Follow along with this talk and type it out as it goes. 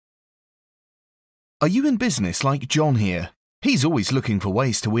Are you in business like John here? He's always looking for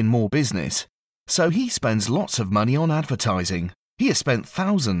ways to win more business. So he spends lots of money on advertising. He has spent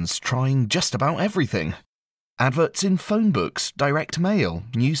thousands trying just about everything. Adverts in phone books, direct mail,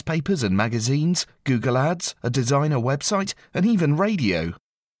 newspapers and magazines, Google Ads, a designer website, and even radio.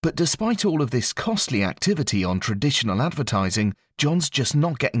 But despite all of this costly activity on traditional advertising, John's just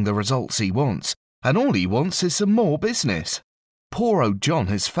not getting the results he wants. And all he wants is some more business. Poor old John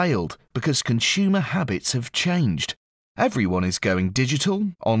has failed because consumer habits have changed. Everyone is going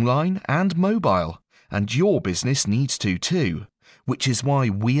digital, online and mobile, and your business needs to too, which is why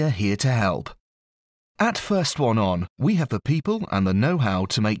we are here to help. At First One On, we have the people and the know-how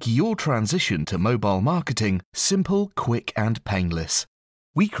to make your transition to mobile marketing simple, quick and painless.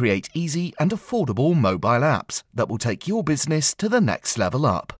 We create easy and affordable mobile apps that will take your business to the next level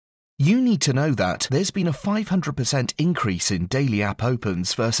up. You need to know that there's been a 500% increase in daily app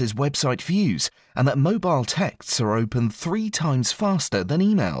opens versus website views, and that mobile texts are opened 3 times faster than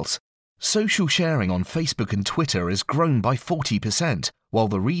emails. Social sharing on Facebook and Twitter has grown by 40%, while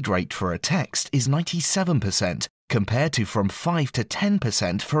the read rate for a text is 97%, compared to from 5 to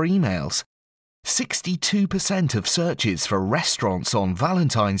 10% for emails. 62% of searches for restaurants on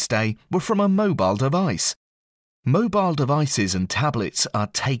Valentine's Day were from a mobile device. Mobile devices and tablets are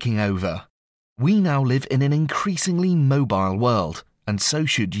taking over. We now live in an increasingly mobile world, and so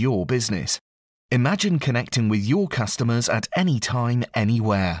should your business. Imagine connecting with your customers at any time,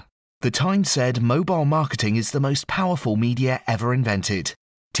 anywhere. The Times said mobile marketing is the most powerful media ever invented.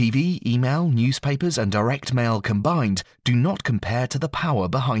 TV, email, newspapers and direct mail combined do not compare to the power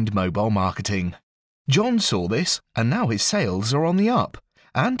behind mobile marketing. John saw this, and now his sales are on the up.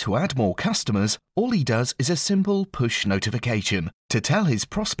 And to add more customers, all he does is a simple push notification to tell his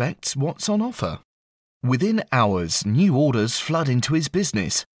prospects what's on offer. Within hours, new orders flood into his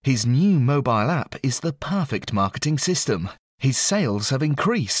business. His new mobile app is the perfect marketing system. His sales have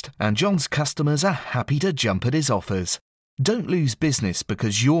increased, and John's customers are happy to jump at his offers. Don't lose business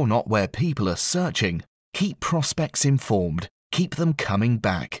because you're not where people are searching. Keep prospects informed. Keep them coming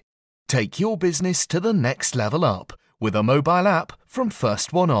back. Take your business to the next level up with a mobile app from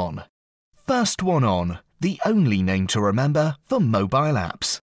First One On. First One On, the only name to remember for mobile apps.